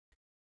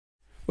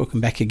Welcome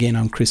back again.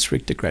 I'm Chris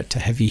Richter. Great to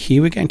have you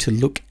here. We're going to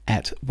look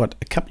at what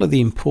a couple of the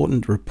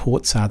important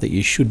reports are that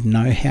you should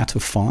know how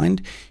to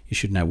find. You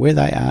should know where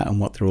they are and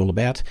what they're all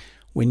about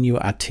when you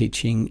are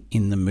teaching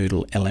in the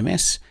Moodle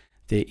LMS.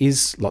 There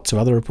is lots of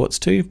other reports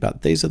too,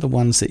 but these are the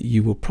ones that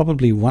you will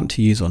probably want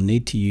to use or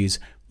need to use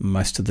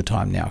most of the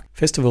time now.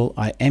 First of all,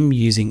 I am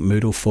using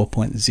Moodle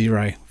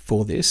 4.0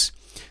 for this.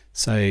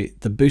 So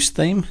the Boost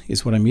theme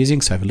is what I'm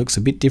using. So if it looks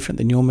a bit different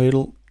than your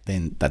Moodle,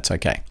 then that's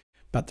okay.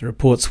 But the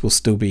reports will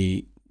still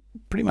be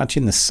pretty much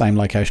in the same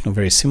location or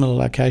very similar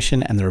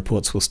location, and the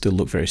reports will still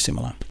look very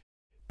similar.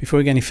 Before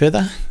we go any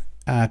further,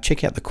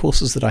 check out the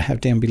courses that I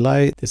have down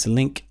below. There's a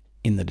link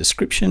in the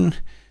description.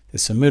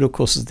 There's some Moodle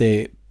courses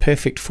there,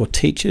 perfect for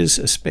teachers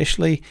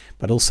especially,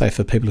 but also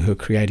for people who are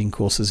creating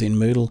courses in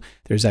Moodle.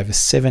 There's over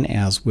 7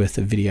 hours worth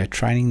of video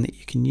training that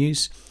you can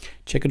use.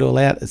 Check it all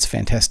out. It's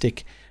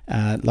fantastic.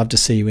 Love to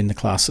see you in the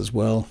class as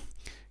well.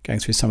 Going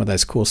through some of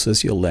those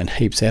courses, you'll learn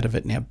heaps out of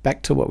it. Now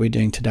back to what we're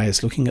doing today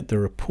is looking at the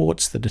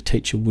reports that a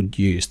teacher would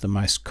use, the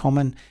most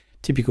common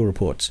typical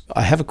reports.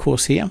 I have a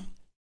course here.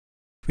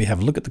 We have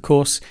a look at the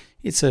course.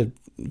 It's a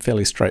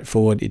fairly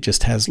straightforward. It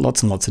just has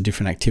lots and lots of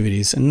different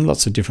activities and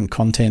lots of different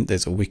content.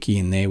 There's a wiki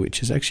in there which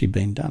has actually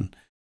been done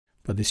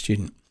by this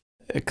student.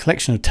 A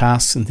collection of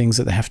tasks and things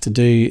that they have to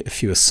do, a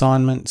few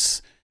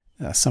assignments.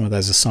 Some of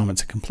those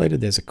assignments are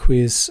completed. There's a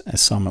quiz.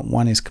 Assignment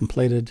 1 is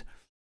completed.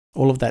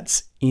 All of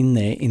that's in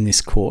there in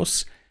this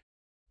course.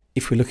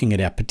 If we're looking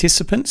at our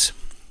participants,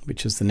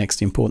 which is the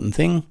next important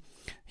thing,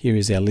 here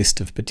is our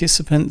list of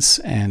participants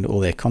and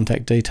all their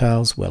contact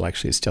details. Well,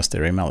 actually it's just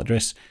their email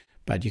address,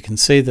 but you can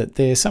see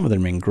that some of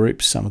them are in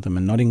groups, some of them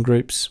are not in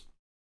groups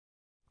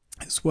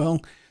as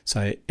well.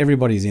 So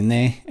everybody's in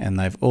there and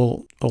they've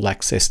all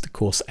accessed the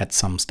course at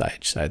some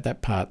stage. So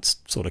that part's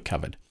sort of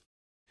covered.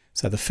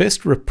 So the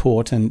first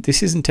report, and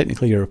this isn't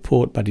technically a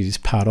report, but it is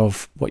part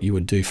of what you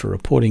would do for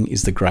reporting,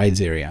 is the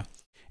grades area.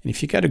 And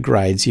if you go to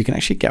grades, you can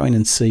actually go in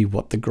and see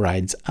what the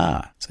grades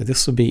are. So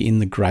this will be in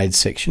the grades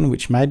section,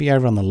 which may be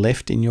over on the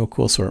left in your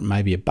course, or it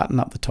may be a button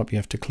up the top you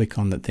have to click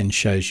on that then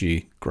shows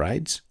you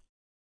grades.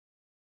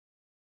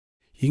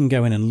 You can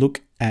go in and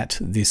look at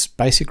this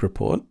basic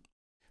report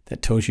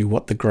that tells you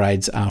what the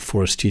grades are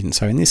for a student.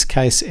 So in this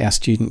case, our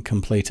student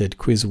completed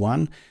quiz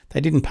 1.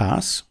 They didn't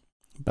pass,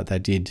 but they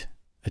did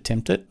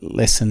attempt it.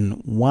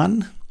 Lesson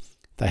 1,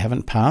 they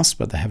haven't passed,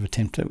 but they have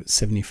attempted it with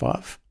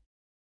 75.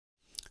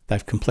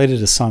 They've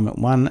completed assignment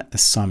 1,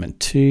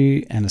 assignment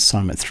 2, and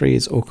assignment 3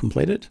 is all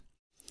completed.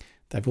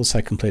 They've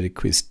also completed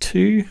quiz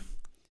 2,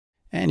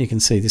 and you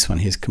can see this one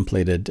here's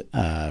completed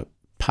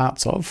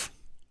parts of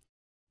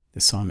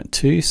assignment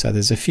 2. So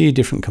there's a few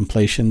different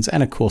completions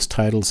and a course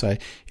total. So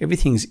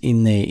everything's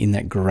in there in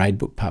that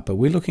gradebook part, but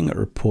we're looking at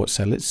reports.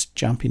 So let's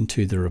jump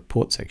into the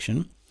report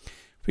section.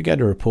 If we go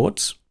to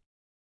reports,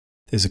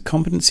 there's a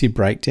competency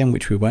breakdown,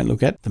 which we won't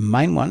look at. The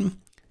main one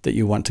that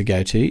you want to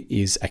go to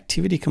is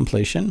activity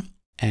completion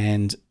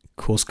and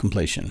course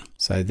completion.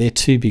 So they're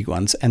two big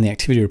ones, and the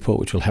activity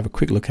report, which we'll have a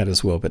quick look at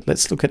as well. But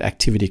let's look at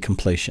activity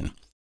completion.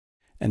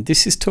 And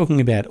this is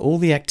talking about all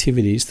the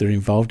activities that are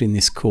involved in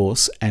this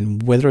course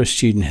and whether a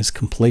student has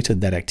completed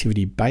that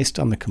activity based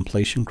on the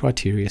completion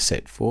criteria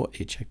set for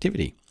each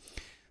activity.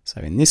 So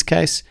in this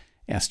case,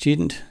 our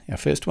student, our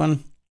first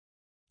one,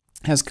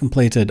 has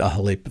completed a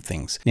whole heap of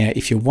things. Now,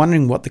 if you're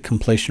wondering what the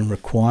completion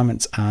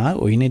requirements are,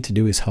 all you need to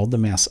do is hold the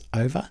mouse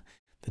over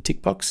the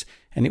tick box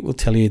and it will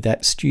tell you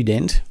that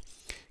student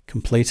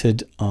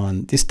completed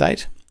on this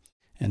date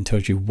and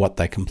tells you what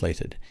they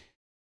completed.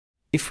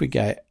 If we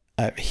go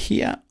over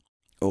here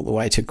all the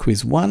way to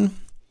quiz 1,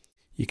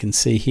 you can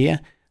see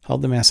here,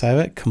 hold the mouse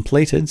over,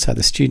 completed. So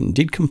the student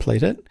did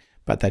complete it,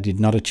 but they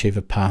did not achieve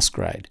a pass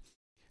grade.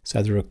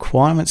 So the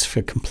requirements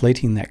for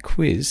completing that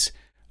quiz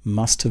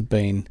must have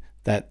been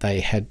that they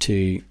had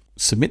to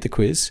submit the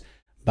quiz,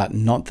 but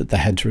not that they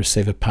had to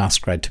receive a pass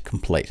grade to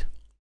complete.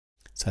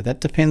 So that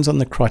depends on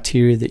the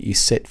criteria that you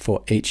set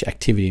for each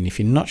activity. And if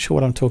you're not sure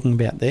what I'm talking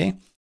about there,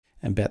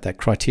 about that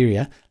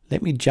criteria,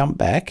 let me jump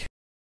back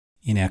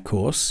in our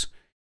course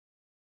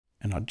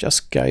and I'll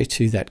just go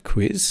to that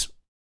quiz,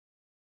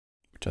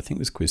 which I think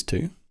was quiz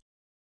 2.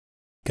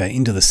 Go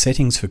into the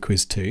settings for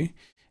quiz 2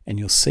 and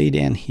you'll see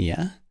down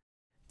here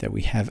that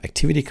we have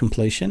activity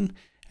completion.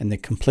 And the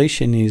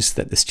completion is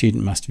that the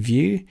student must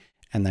view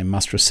and they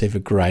must receive a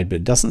grade, but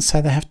it doesn't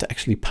say they have to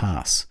actually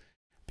pass.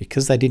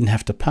 Because they didn't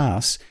have to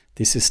pass,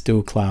 this is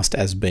still classed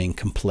as being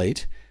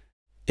complete,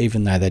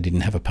 even though they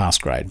didn't have a pass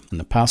grade. And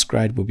the pass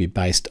grade will be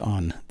based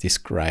on this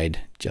grade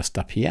just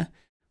up here,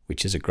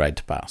 which is a grade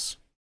to pass.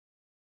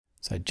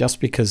 So just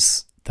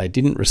because they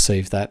didn't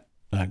receive that,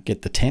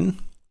 get the 10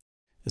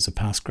 as a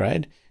pass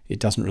grade, it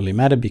doesn't really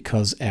matter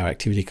because our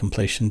activity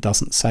completion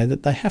doesn't say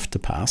that they have to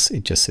pass.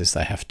 It just says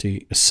they have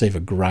to receive a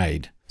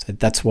grade. So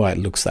that's why it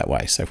looks that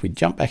way. So if we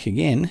jump back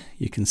again,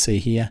 you can see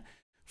here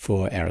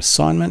for our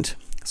assignment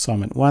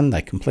 1,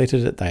 they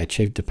completed it, they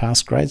achieved a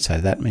pass grade. So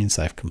that means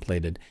they've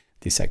completed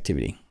this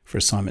activity. For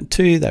assignment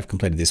 2, they've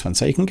completed this one.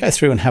 So you can go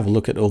through and have a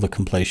look at all the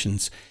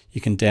completions.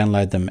 You can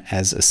download them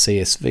as a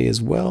CSV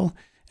as well.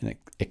 And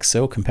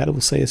Excel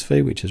compatible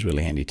CSV, which is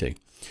really handy too.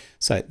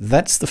 So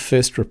that's the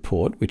first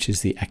report, which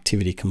is the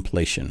activity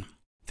completion.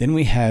 Then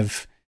we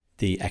have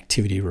the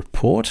activity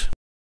report,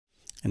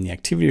 and the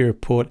activity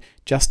report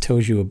just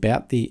tells you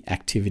about the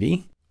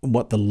activity,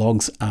 what the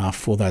logs are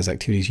for those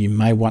activities. You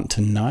may want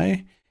to know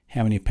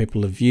how many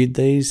people have viewed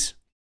these,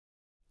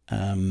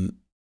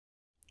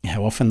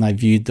 how often they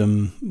viewed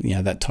them,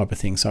 that type of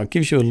thing. So it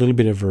gives you a little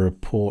bit of a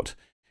report,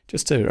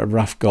 just a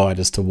rough guide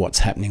as to what's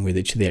happening with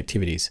each of the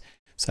activities.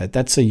 So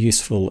that's a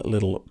useful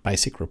little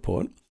basic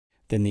report.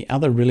 Then the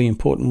other really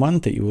important one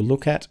that you will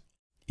look at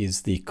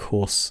is the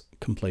course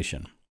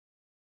completion.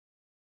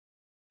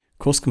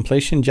 Course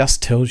completion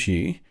just tells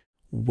you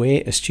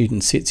where a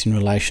student sits in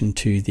relation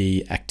to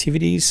the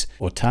activities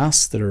or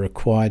tasks that are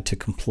required to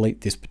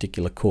complete this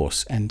particular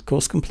course. And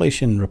course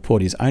completion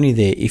report is only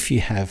there if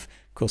you have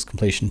course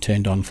completion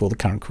turned on for the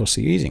current course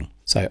you're using.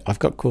 So I've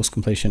got course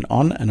completion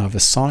on, and I've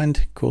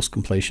assigned course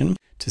completion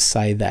to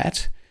say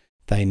that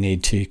they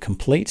need to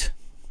complete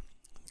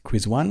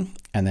quiz 1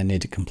 and they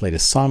need to complete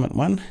assignment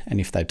 1.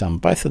 And if they've done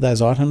both of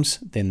those items,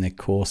 then their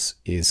course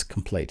is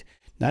complete.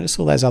 Notice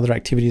all those other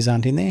activities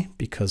aren't in there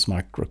because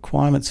my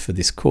requirements for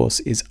this course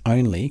is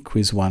only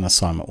quiz 1,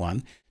 assignment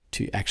 1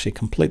 to actually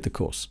complete the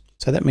course.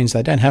 So that means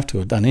they don't have to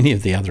have done any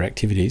of the other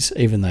activities,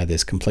 even though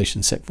there's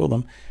completion set for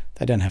them.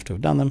 They don't have to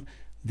have done them.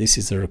 This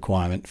is the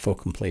requirement for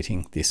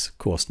completing this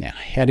course. Now,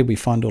 how did we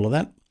find all of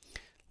that?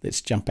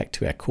 Let's jump back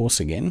to our course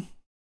again.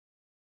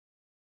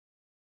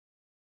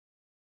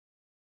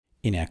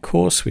 In our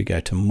course, we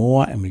go to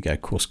More and we go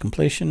Course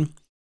Completion.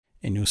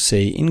 And you'll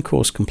see in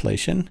Course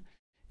Completion,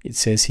 it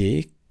says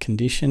here,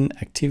 Condition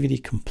Activity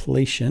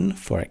Completion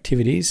for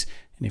Activities.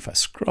 And if I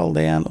scroll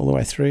down all the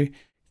way through,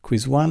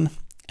 Quiz 1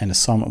 and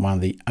Assignment 1 are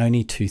the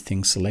only two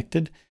things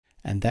selected.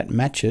 And that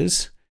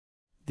matches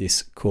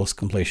this Course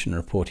Completion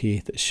report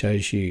here that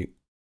shows you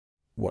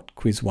what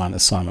Quiz 1,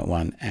 Assignment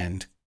 1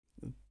 and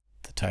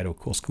the total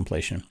course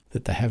completion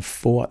that they have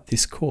for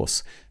this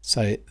course.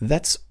 So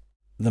that's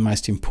the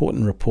most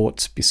important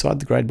reports beside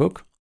the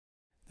gradebook.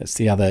 That's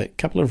the other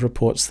couple of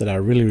reports that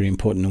are really, really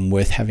important and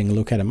worth having a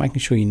look at and making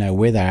sure you know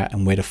where they are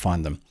and where to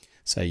find them.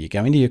 So you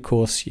go into your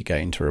course, you go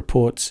into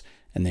reports,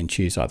 and then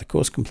choose either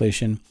course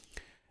completion,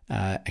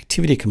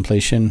 activity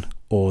completion,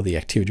 or the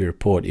activity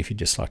report if you'd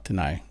just like to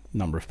know the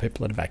number of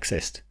people that have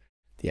accessed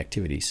the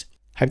activities.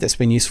 Hope that's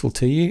been useful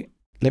to you.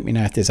 Let me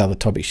know if there's other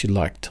topics you'd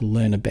like to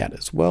learn about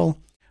as well.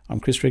 I'm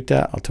Chris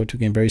Richter. I'll talk to you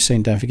again very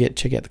soon. Don't forget,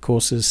 check out the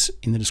courses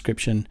in the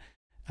description.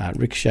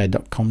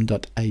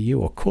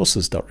 Ricochae.com.au or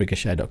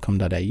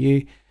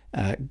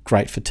courses.ricochae.com.au.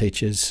 Great for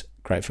teachers,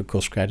 great for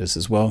course creators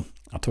as well.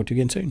 I'll talk to you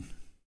again soon.